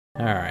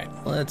Alright,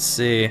 let's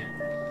see.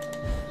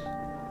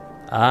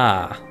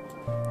 Ah.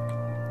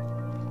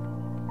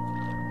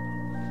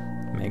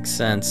 Makes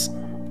sense.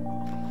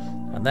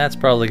 Now that's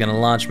probably going to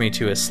launch me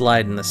to a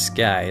slide in the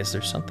sky. Is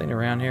there something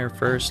around here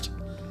first?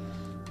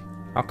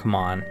 Oh, come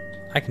on.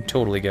 I can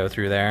totally go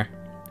through there.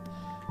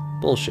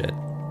 Bullshit.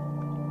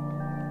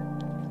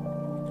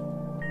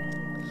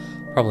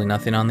 Probably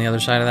nothing on the other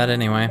side of that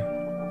anyway.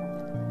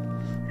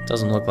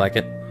 Doesn't look like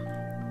it.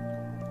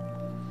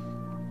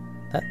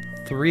 That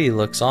 3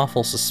 looks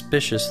awful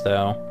suspicious,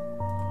 though.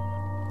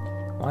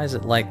 Why is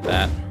it like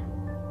that?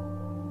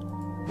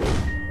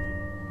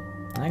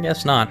 I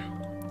guess not.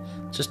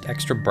 It's just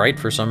extra bright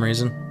for some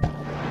reason.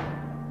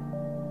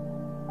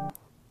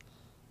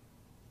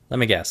 Let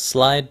me guess.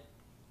 Slide.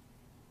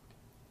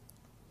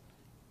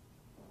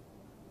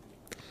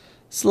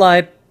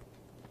 Slide.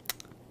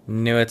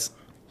 Knew it.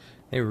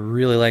 They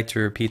really like to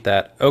repeat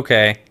that.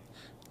 Okay.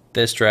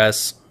 This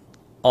dress.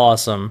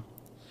 Awesome.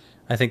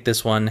 I think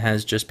this one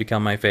has just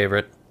become my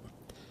favorite.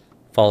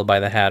 Followed by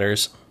the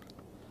Hatters.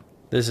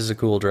 This is a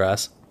cool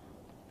dress.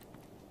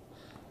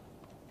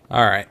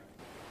 Alright.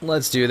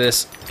 Let's do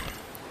this.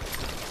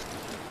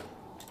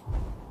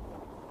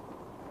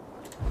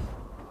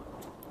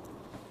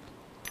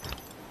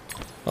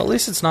 Well, at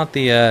least it's not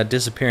the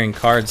disappearing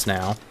cards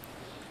now.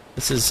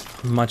 This is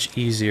much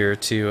easier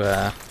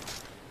to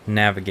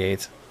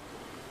navigate.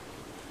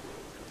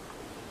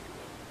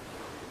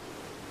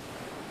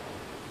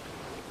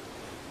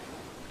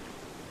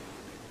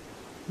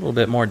 A little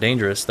bit more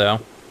dangerous, though.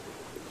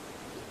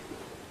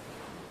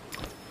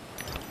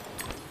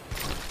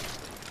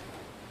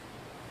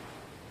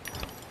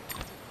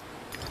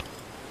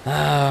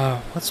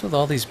 What's with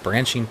all these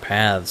branching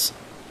paths?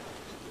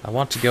 I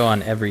want to go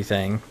on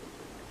everything.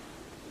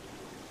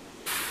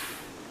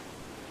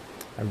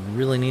 I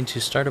really need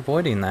to start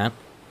avoiding that.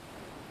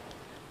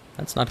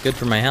 That's not good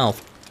for my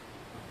health.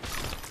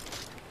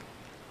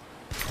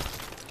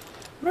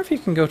 I wonder if you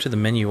can go to the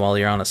menu while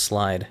you're on a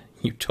slide.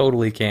 You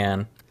totally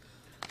can.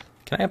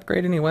 Can I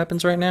upgrade any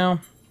weapons right now?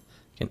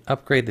 You can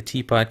upgrade the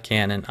teapot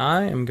cannon.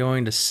 I am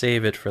going to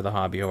save it for the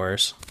hobby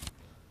horse.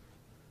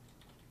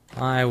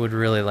 I would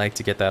really like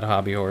to get that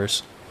hobby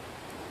horse.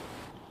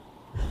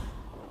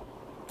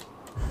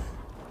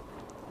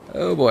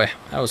 Oh boy,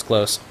 that was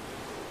close.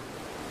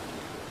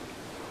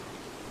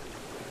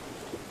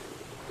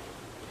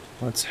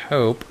 Let's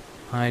hope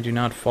I do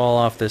not fall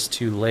off this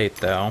too late,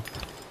 though.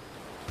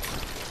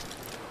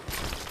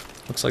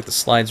 Looks like the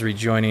slide's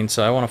rejoining,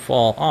 so I want to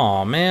fall.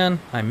 Aw, man,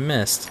 I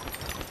missed.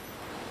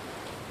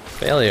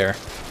 Failure.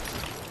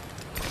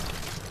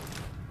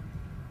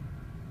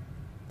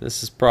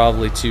 This is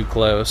probably too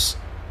close.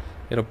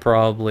 It'll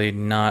probably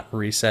not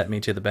reset me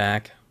to the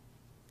back.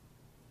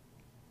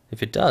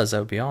 If it does, that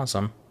would be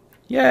awesome.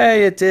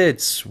 Yay, it did!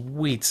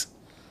 Sweet.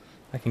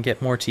 I can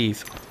get more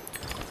teeth.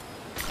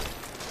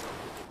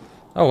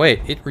 Oh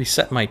wait, it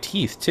reset my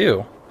teeth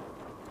too.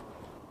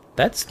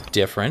 That's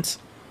different.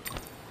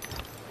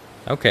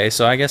 Okay,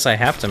 so I guess I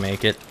have to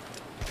make it.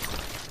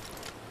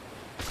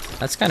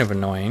 That's kind of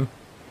annoying.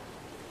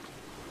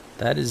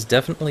 That is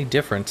definitely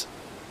different.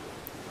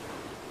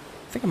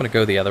 I think I'm gonna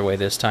go the other way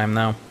this time,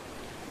 though.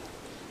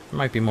 There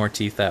might be more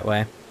teeth that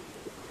way.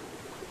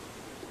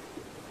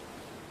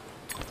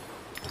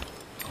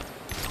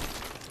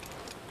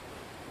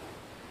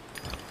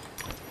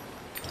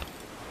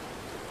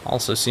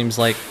 Also seems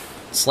like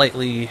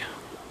slightly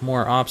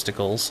more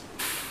obstacles.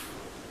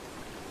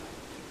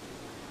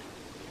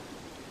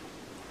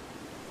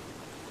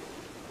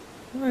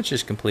 That's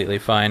just completely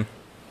fine.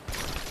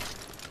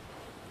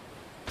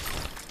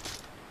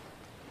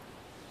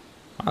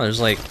 Wow,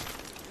 there's like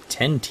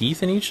 10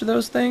 teeth in each of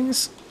those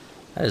things?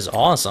 That is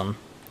awesome.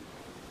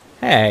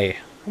 Hey,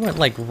 I went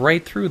like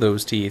right through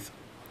those teeth.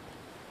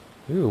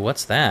 Ooh,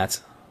 what's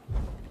that?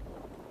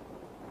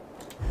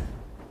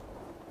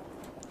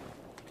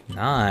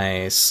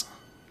 Nice.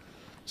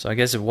 So I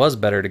guess it was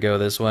better to go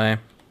this way.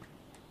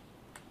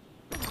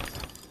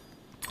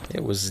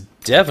 It was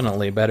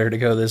definitely better to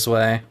go this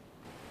way.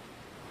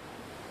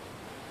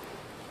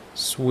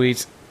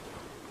 Sweet.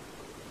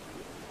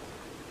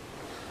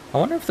 I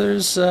wonder if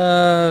there's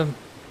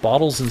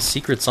bottles and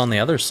secrets on the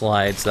other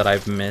slides that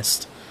I've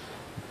missed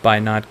by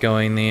not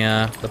going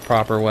the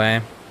proper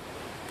way.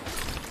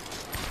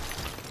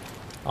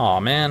 Aw,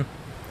 man.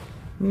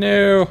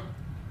 No.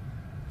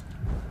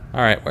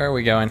 Alright, where are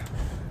we going?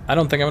 I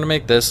don't think I'm gonna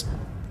make this.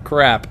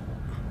 Crap.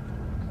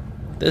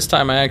 This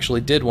time I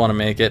actually did want to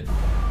make it.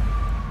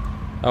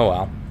 Oh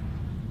well.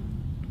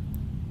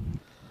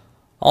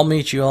 I'll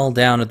meet you all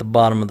down at the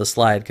bottom of the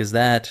slide, because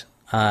that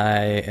I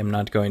am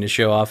not going to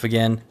show off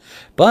again.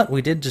 But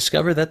we did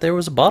discover that there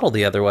was a bottle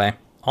the other way.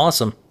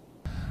 Awesome.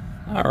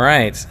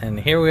 Alright,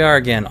 and here we are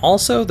again.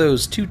 Also,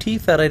 those 2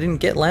 teeth that I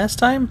didn't get last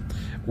time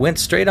went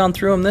straight on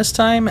through them this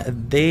time.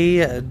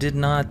 They did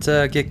not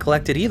get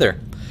collected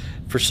either.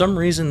 For some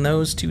reason,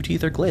 those 2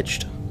 teeth are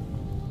glitched.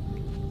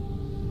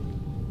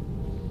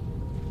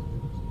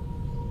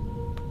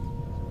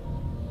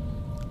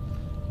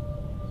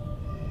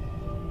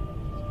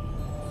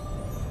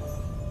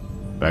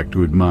 Back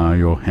to admire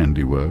your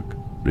handiwork,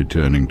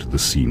 returning to the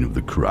scene of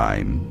the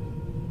crime?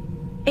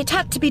 It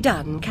had to be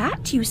done,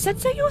 Cat. You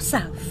said so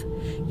yourself.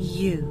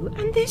 You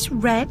and this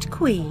Red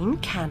Queen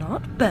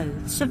cannot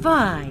both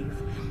survive.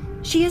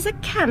 She is a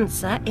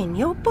cancer in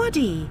your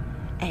body.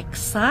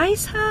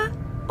 Excise her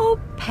or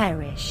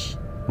perish.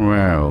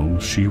 Well,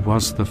 she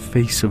was the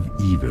face of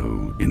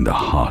evil in the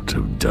heart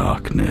of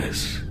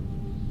darkness.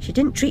 She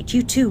didn't treat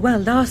you too well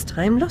last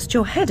time. Lost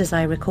your head, as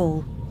I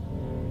recall.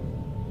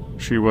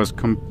 She was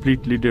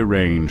completely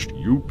deranged.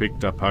 You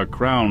picked up her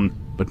crown,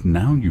 but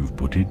now you've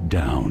put it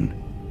down.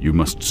 You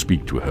must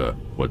speak to her.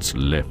 What's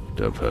left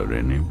of her,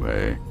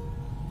 anyway?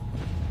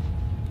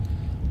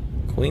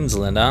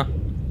 Queensland, huh?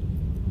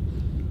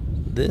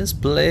 This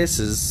place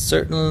is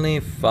certainly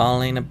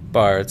falling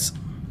apart.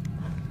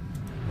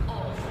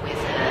 Off with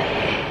her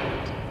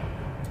head.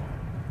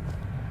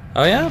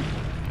 Oh yeah?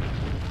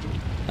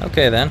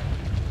 Okay then.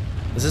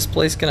 Is this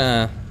place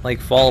gonna, like,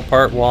 fall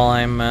apart while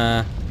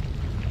I'm,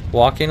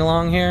 walking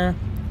along here?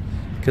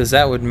 Because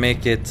that would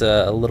make it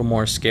a little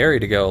more scary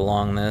to go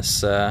along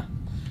this,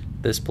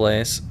 this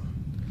place.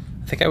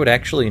 I think I would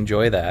actually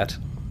enjoy that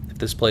if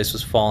this place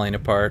was falling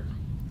apart.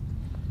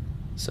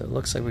 So it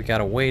looks like we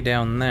got a way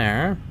down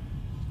there.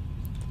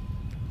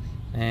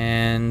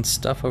 And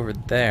stuff over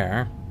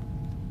there.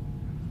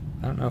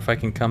 I don't know if I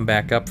can come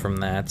back up from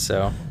that,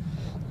 so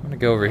I'm gonna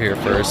go over here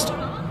first.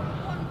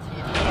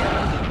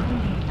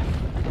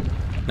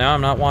 No,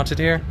 I'm not wanted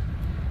here?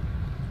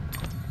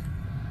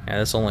 Yeah,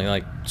 this only,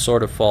 like,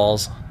 sort of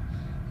falls.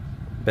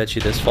 Bet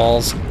you this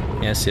falls.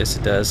 Yes, yes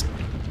it does.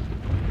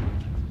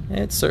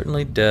 It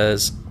certainly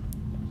does.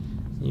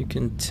 You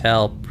can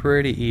tell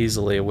pretty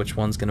easily which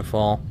one's gonna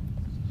fall.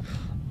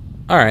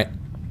 Alright,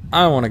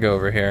 I want to go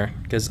over here,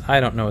 because I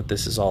don't know what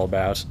this is all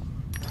about.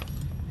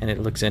 And it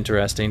looks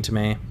interesting to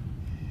me.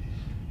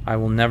 I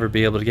will never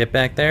be able to get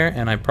back there,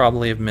 and I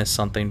probably have missed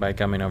something by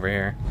coming over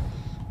here.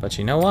 But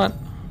you know what?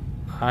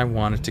 I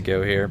wanted to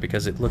go here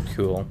because it looked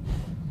cool.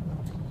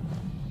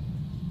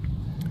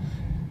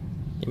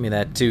 Give me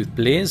that tooth,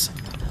 please.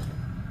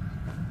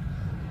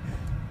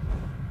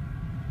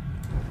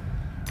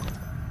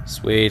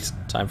 Sweet.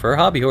 Time for a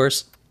hobby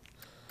horse.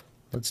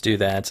 Let's do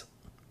that.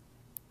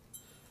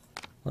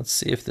 Let's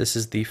see if this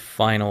is the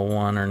final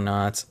one or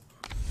not.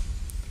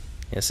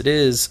 Yes, it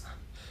is.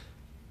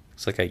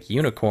 Looks like a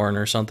unicorn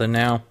or something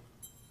now.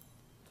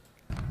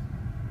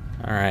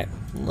 Alright,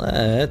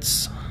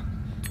 let's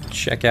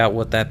check out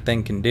what that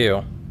thing can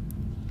do.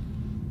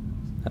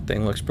 That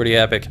thing looks pretty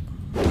epic.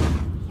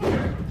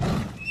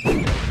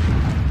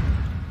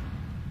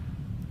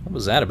 What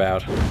was that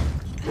about?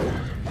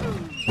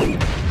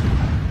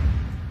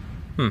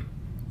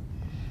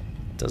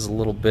 Does a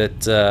little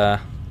bit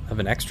of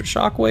an extra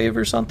shockwave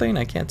or something?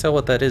 I can't tell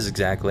what that is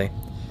exactly.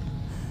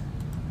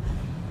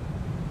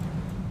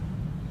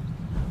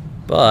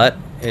 But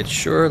it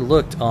sure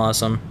looked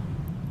awesome.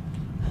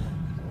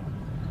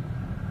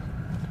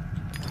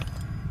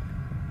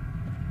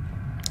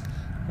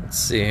 Let's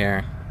see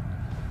here.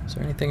 Is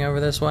there anything over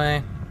this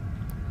way?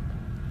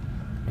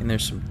 I mean,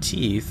 there's some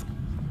teeth.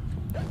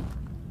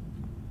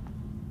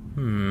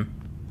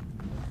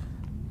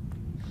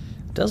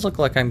 It does look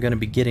like I'm going to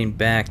be getting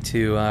back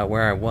to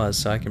where I was,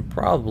 so I can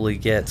probably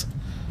get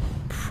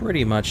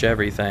pretty much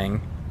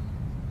everything.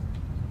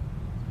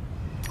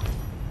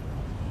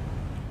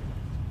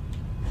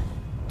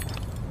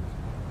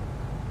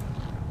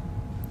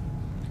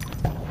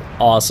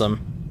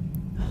 Awesome.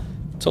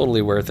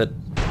 Totally worth it.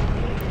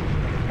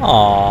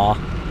 Aww.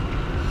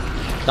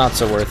 Not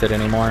so worth it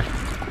anymore.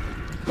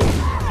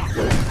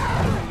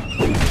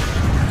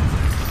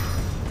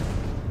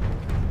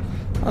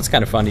 That's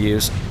kind of fun to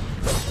use.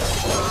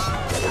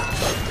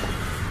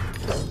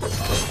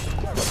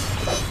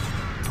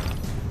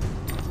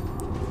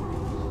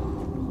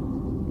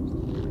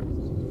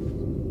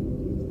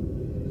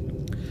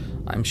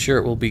 I'm sure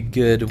it will be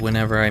good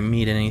whenever I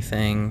meet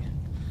anything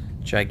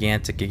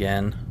gigantic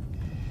again.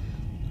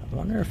 I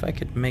wonder if I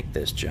could make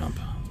this jump.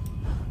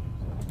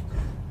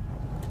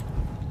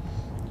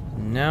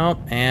 Nope,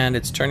 and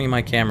it's turning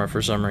my camera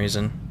for some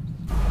reason.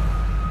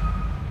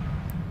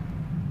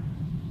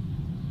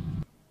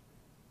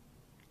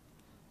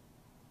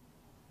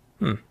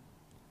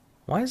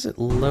 Why is it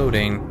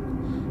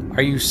loading?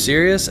 Are you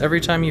serious? Every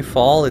time you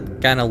fall,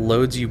 it kind of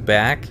loads you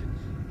back?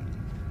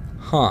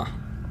 Huh.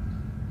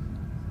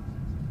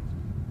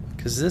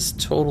 Because this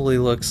totally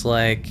looks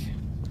like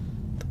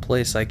the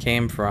place I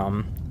came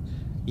from.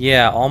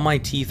 Yeah, all my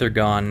teeth are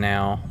gone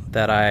now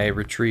that I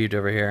retrieved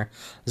over here.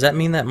 Does that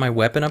mean that my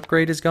weapon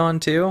upgrade is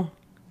gone too?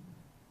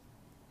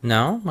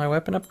 No, my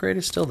weapon upgrade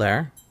is still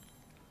there.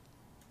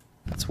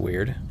 That's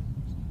weird.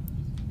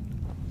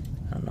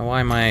 I don't know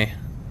why my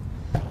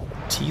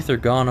teeth are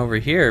gone over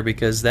here,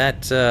 because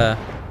that,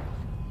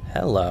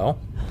 hello.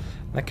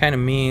 That kind of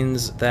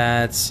means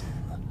that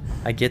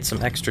I get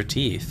some extra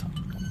teeth.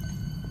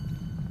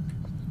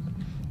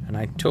 And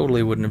I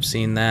totally wouldn't have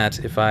seen that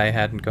if I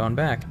hadn't gone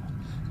back.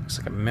 Looks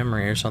like a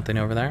memory or something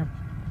over there.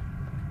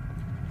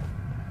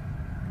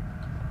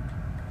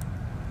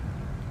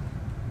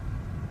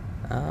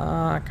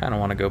 Kind of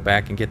want to go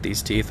back and get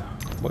these teeth.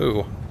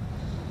 Whoa.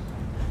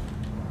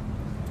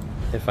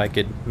 If I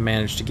could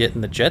manage to get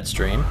in the jet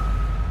stream.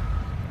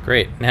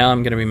 Great, now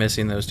I'm going to be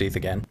missing those teeth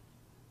again.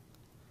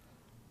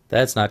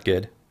 That's not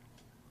good.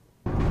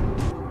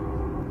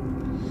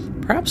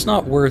 Perhaps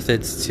not worth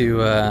it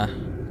to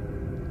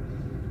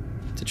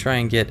try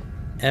and get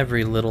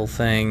every little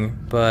thing,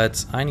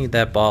 but I need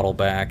that bottle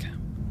back.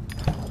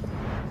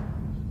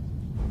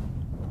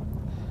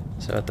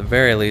 So at the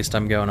very least,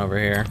 I'm going over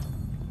here.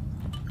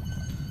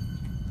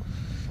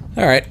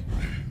 Alright.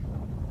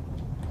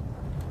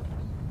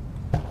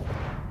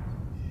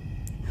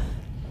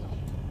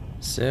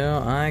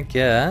 So I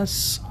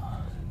guess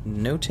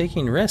no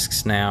taking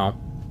risks now.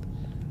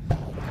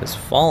 Because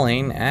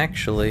falling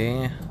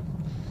actually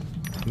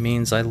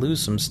means I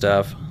lose some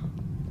stuff.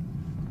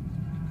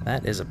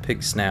 That is a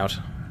pig snout.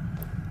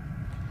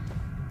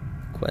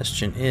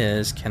 Question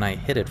is, can I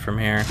hit it from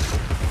here?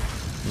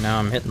 Now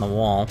I'm hitting the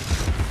wall.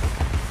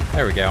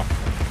 There we go.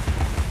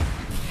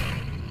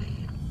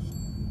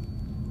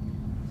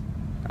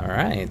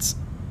 Alright.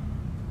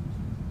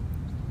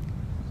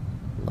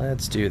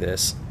 Let's do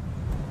this.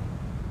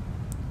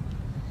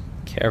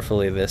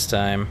 Carefully this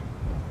time.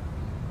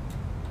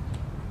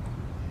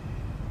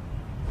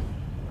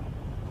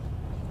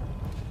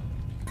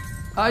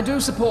 I do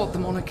support the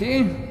monarchy,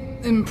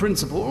 in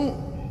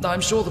principle. I'm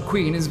sure the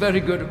Queen is very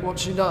good at what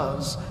she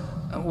does,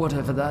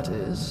 whatever that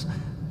is.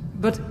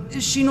 But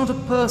is she not a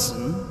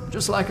person,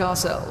 just like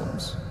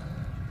ourselves?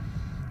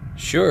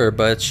 Sure,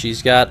 but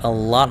she's got a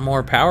lot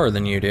more power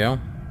than you do.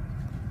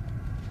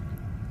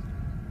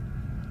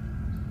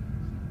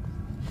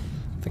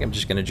 I think I'm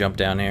just gonna jump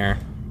down here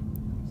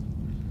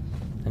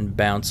and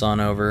bounce on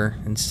over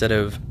instead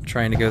of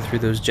trying to go through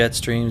those jet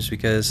streams,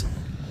 because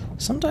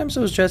sometimes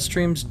those jet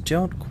streams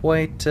don't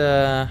quite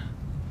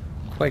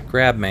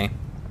grab me.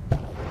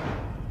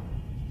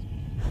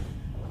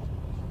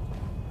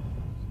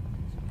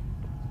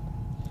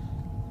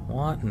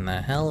 What in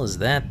the hell is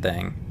that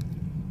thing?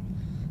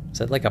 Is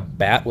that like a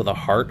bat with a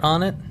heart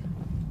on it?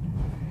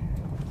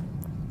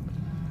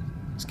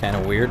 It's kind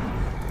of weird.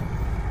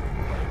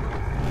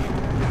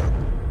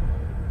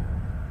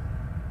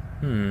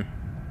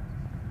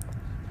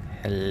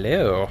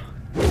 Hello.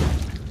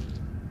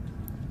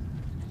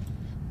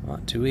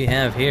 What do we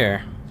have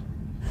here?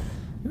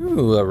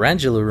 Ooh, a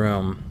Rangula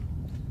room.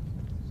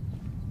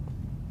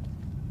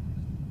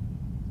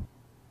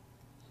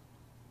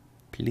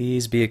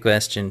 Please be a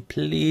question.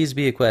 Please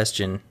be a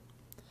question.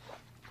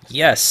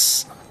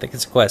 Yes, I think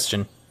it's a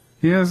question.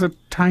 Here's a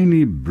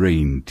tiny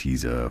brain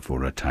teaser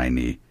for a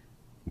tiny,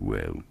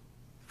 well,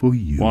 for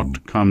you.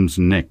 What comes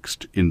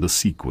next in the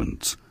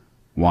sequence?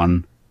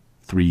 1,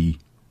 3,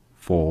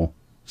 4,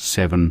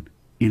 7,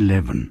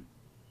 11.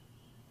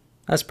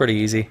 That's pretty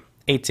easy.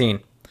 18.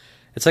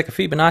 It's like a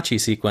Fibonacci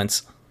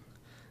sequence.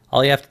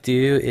 All you have to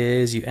do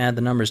is you add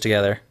the numbers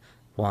together.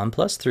 1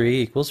 plus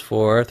 3 equals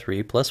 4,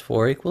 3 plus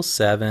 4 equals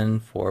 7,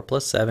 4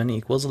 plus 7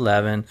 equals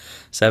 11,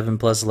 7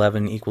 plus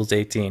 11 equals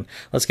 18.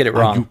 Let's get it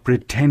wrong. Are you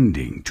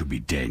pretending to be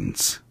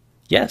dense?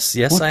 Yes,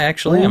 yes, What I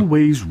actually am.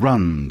 always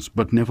runs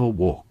but never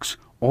walks,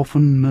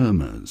 often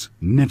murmurs,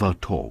 never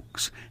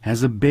talks,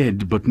 has a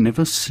bed but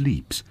never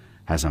sleeps,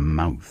 has a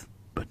mouth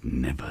but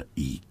never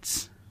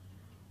eats.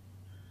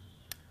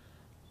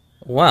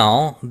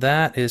 Well,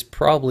 that is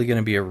probably going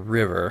to be a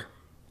river.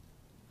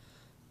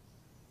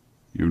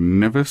 You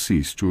never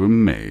cease to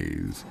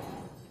amaze.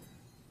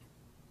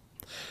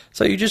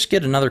 So you just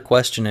get another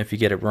question if you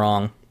get it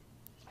wrong.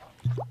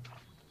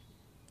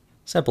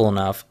 Simple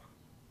enough.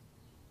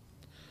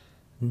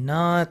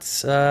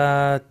 Not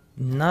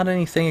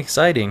anything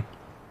exciting.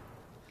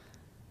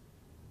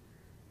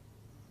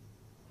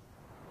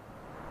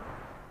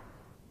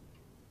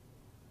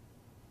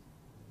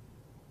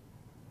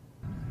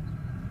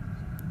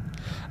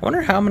 I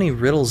wonder how many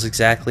riddles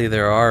exactly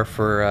there are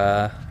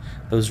for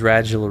those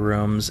Rangula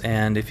rooms,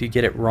 and if you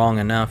get it wrong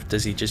enough,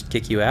 does he just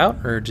kick you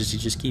out, or does he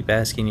just keep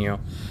asking you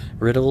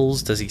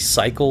riddles? Does he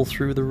cycle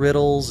through the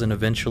riddles and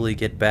eventually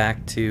get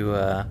back to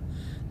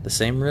the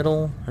same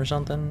riddle or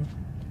something?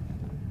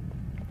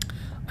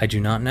 I do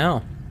not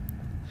know.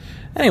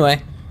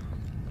 Anyway,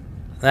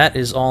 that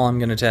is all I'm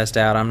going to test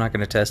out. I'm not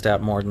going to test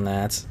out more than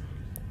that.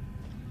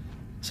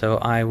 So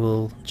I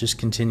will just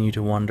continue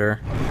to wonder.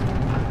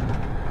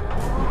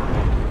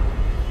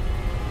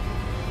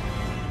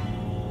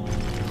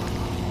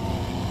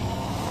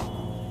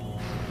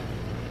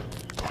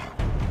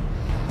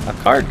 A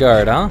card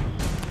guard, huh?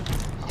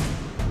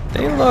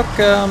 They look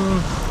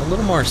a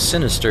little more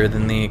sinister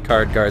than the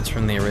card guards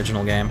from the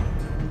original game.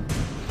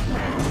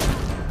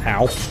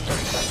 Ow.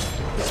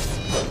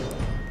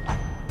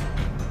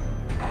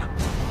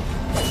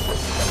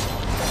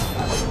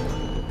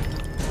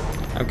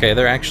 Okay,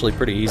 they're actually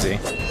pretty easy.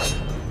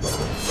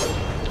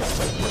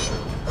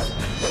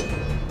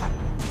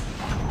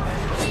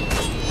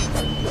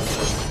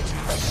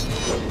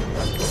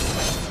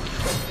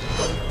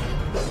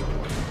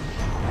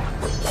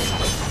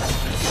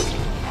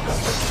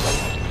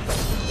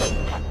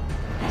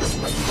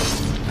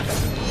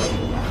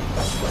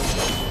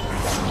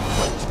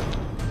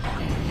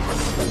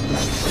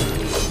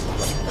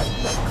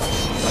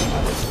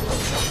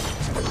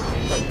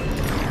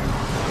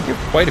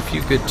 quite a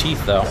few good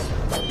teeth, though.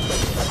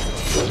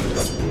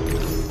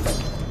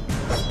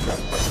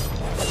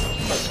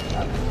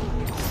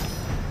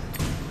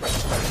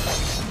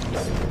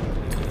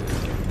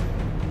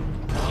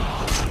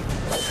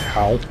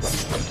 Ow.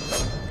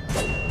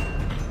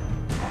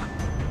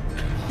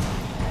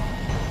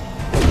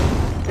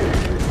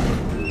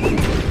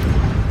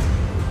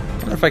 I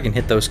wonder if I can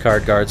hit those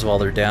card guards while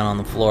they're down on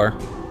the floor.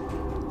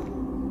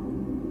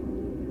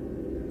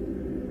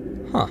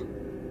 Huh.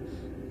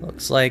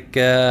 Looks like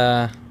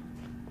a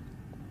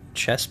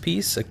chess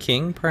piece, a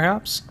king,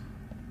 perhaps?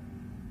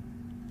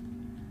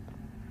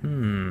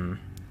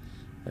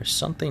 There's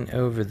something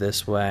over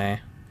this way.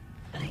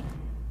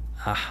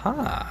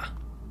 Aha!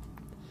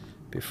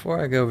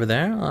 Before I go over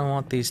there, I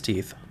want these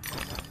teeth.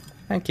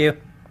 Thank you.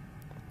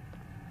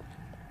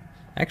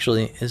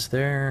 Actually, is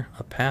there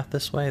a path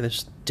this way?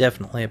 There's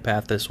definitely a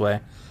path this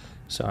way.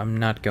 So I'm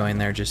not going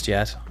there just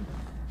yet.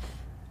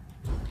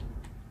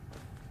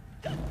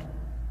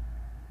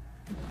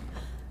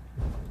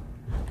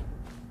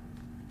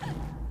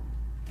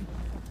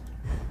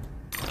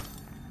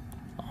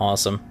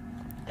 Awesome.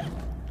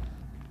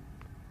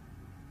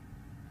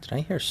 Did I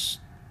hear...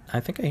 I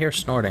think I hear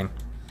snorting.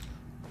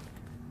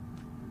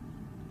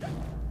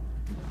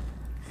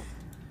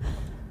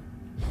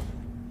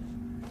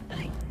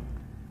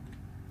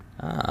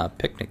 Ah,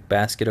 picnic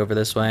basket over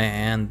this way,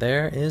 and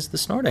there is the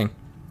snorting.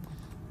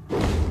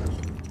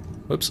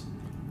 Whoops.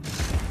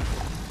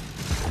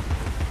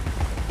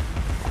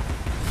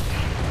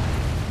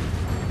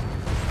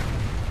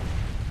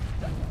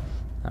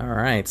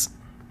 Alright.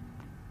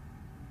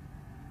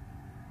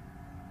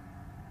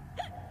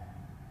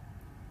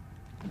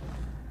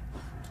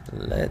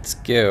 Let's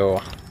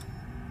go.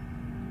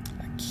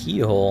 A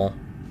keyhole.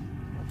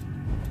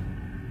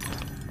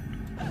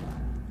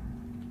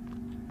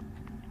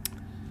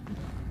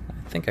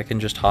 I think I can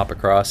just hop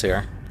across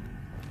here.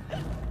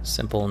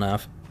 Simple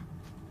enough.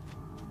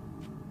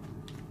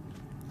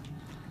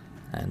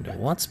 And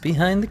what's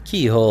behind the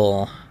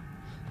keyhole?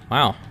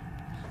 Wow.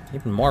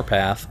 Even more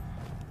path.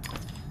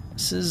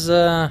 This is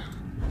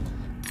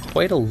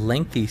quite a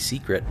lengthy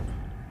secret.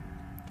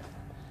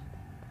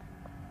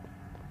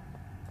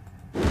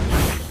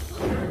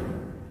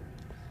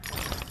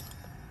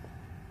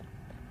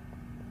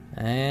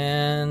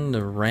 And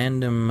a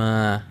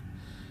random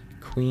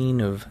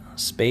queen of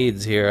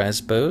spades here, I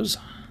suppose.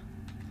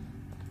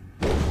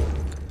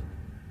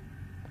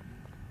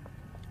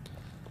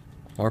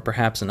 Or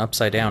perhaps an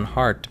upside down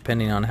heart,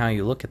 depending on how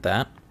you look at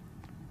that.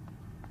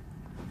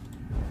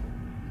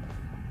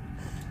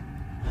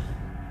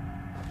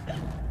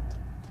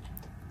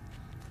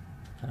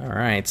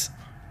 Alright.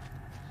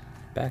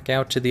 Back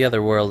out to the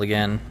other world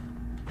again.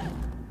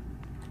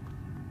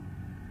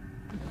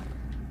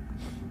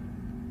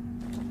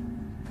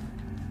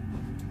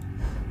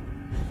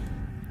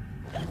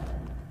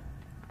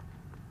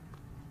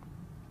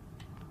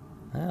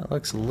 That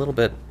looks a little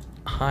bit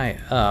high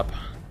up,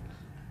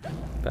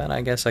 but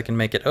I guess I can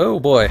make it. Oh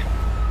boy,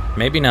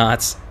 maybe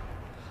not.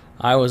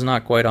 I was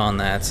not quite on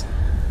that.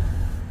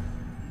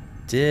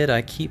 Did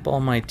I keep all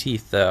my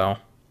teeth though?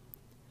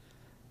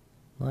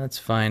 Let's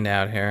find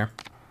out here.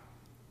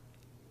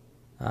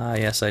 Ah,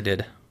 yes I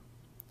did.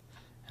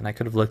 And I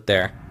could have looked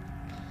there.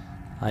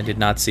 I did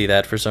not see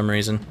that for some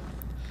reason.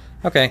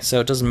 Okay,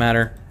 so it doesn't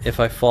matter if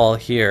I fall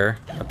here,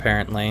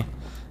 apparently.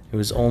 It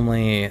was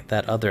only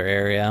that other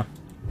area.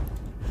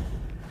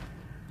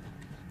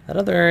 That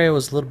other area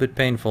was a little bit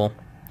painful.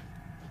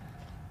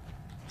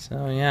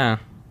 So yeah.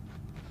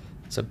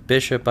 It's a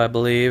bishop, I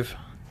believe.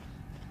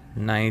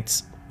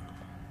 Knights.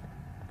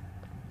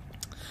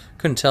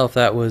 Couldn't tell if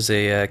that was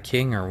a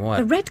king or what.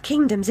 The Red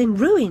Kingdom's in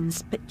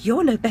ruins, but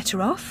you're no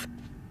better off.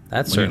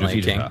 That's When you certainly a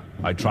defeated king. her,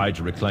 I tried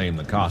to reclaim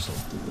the castle,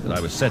 but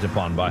I was set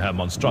upon by her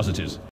monstrosities.